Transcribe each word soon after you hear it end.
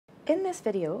In this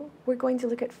video, we're going to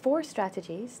look at 4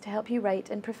 strategies to help you write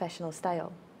in professional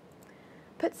style.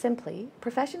 Put simply,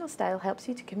 professional style helps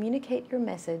you to communicate your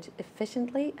message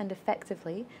efficiently and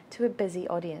effectively to a busy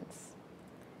audience.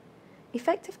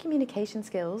 Effective communication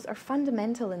skills are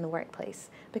fundamental in the workplace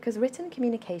because written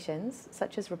communications,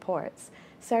 such as reports,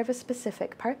 serve a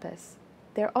specific purpose.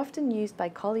 They're often used by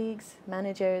colleagues,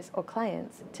 managers, or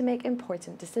clients to make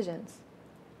important decisions.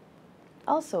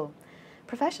 Also,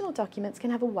 professional documents can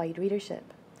have a wide readership.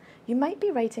 You might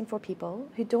be writing for people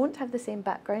who don't have the same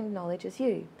background knowledge as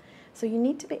you, so you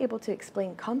need to be able to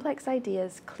explain complex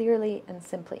ideas clearly and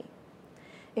simply.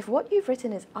 If what you've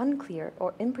written is unclear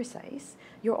or imprecise,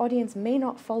 your audience may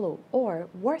not follow or,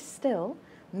 worse still,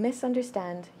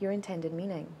 misunderstand your intended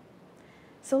meaning.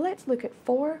 So let's look at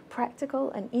 4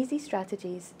 practical and easy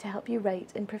strategies to help you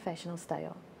write in professional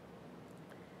style.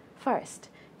 First,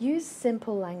 use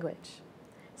simple language.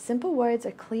 Simple words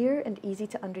are clear and easy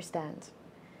to understand.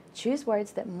 Choose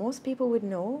words that most people would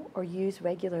know or use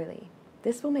regularly.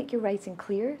 This will make your writing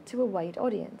clear to a wide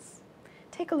audience.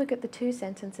 Take a look at the 2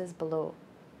 sentences below.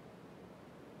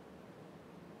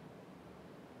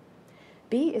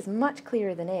 B is much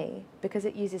clearer than A because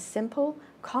it uses simple,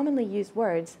 commonly used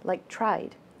words like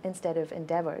tried instead of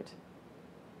endeavoured.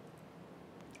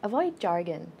 Avoid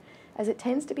jargon, as it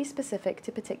tends to be specific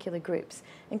to particular groups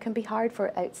and can be hard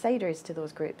for outsiders to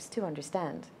those groups to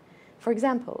understand. For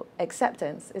example,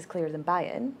 acceptance is clearer than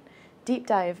buy-in, deep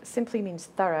dive simply means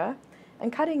thorough,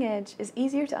 and cutting edge is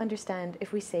easier to understand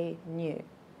if we say new.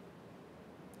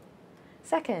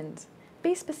 Second,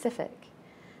 be specific.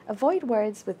 Avoid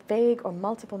words with vague or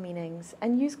multiple meanings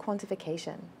and use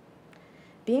quantification.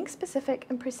 Being specific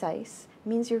and precise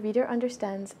means your reader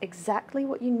understands exactly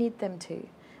what you need them to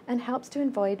and helps to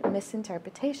avoid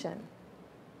misinterpretation.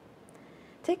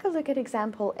 Take a look at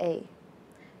example A.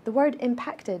 The word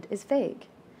impacted is vague.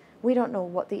 We don't know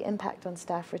what the impact on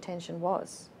staff retention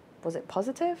was. Was it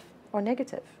positive or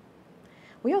negative?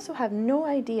 We also have no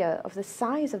idea of the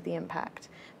size of the impact,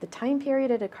 the time period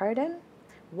it occurred in,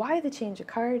 why the change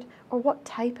occurred, or what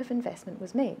type of investment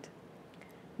was made.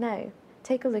 Now,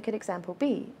 take a look at example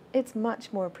B. It's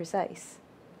much more precise.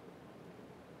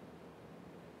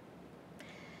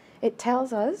 It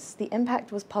tells us the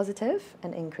impact was positive,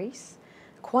 an increase,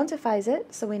 quantifies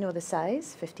it so we know the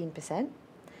size, 15%,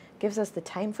 gives us the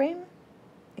time frame,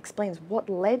 explains what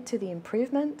led to the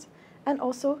improvement, and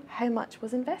also how much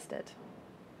was invested.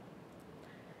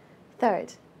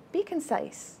 Third, be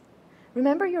concise.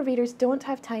 Remember, your readers don't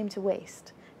have time to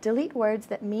waste. Delete words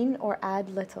that mean or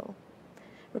add little.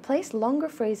 Replace longer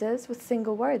phrases with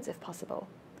single words if possible.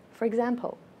 For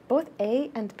example, both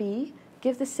A and B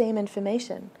give the same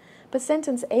information, but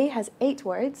sentence A has 8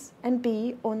 words and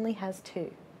B only has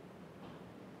 2.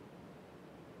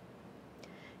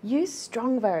 Use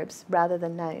strong verbs rather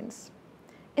than nouns.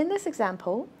 In this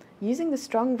example, using the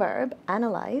strong verb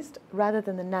analysed rather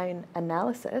than the noun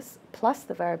analysis plus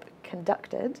the verb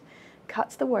conducted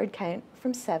cuts the word count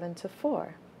from 7 to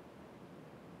 4.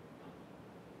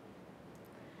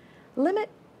 Limit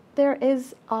there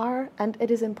is, are, and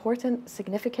it is important,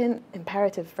 significant,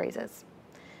 imperative phrases.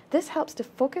 This helps to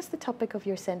focus the topic of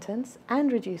your sentence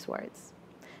and reduce words.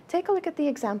 Take a look at the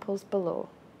examples below.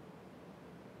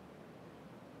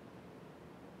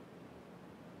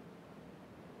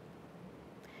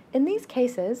 In these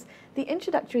cases, the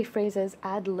introductory phrases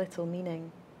add little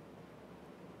meaning.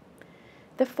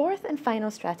 The 4th and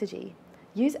final strategy,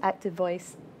 use active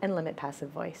voice and limit passive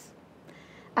voice.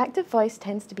 Active voice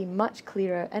tends to be much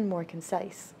clearer and more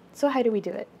concise. So how do we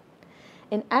do it?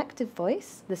 In active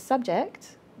voice, the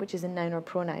subject, which is a noun or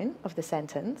pronoun of the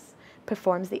sentence,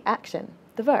 performs the action,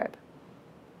 the verb.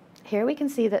 Here we can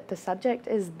see that the subject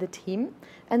is the team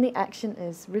and the action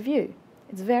is review.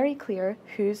 It's very clear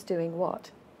who's doing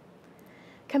what.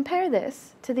 Compare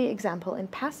this to the example in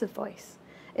passive voice.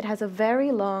 It has a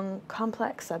very long,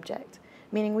 complex subject,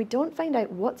 meaning we don't find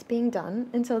out what's being done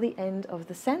until the end of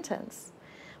the sentence.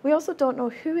 We also don't know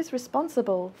who is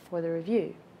responsible for the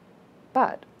review.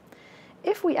 But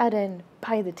if we add in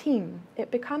by the team,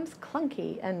 it becomes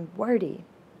clunky and wordy.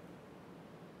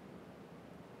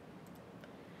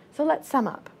 So let's sum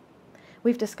up.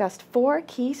 We've discussed 4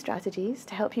 key strategies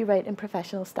to help you write in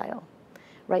professional style.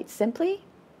 Write simply,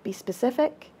 be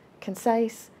specific,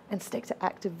 concise, and stick to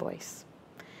active voice.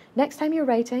 Next time you're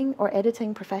writing or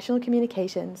editing professional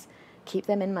communications, keep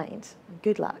them in mind.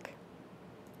 Good luck.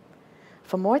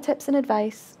 For more tips and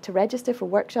advice, to register for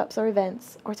workshops or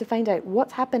events, or to find out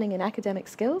what's happening in academic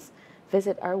skills,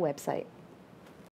 visit our website.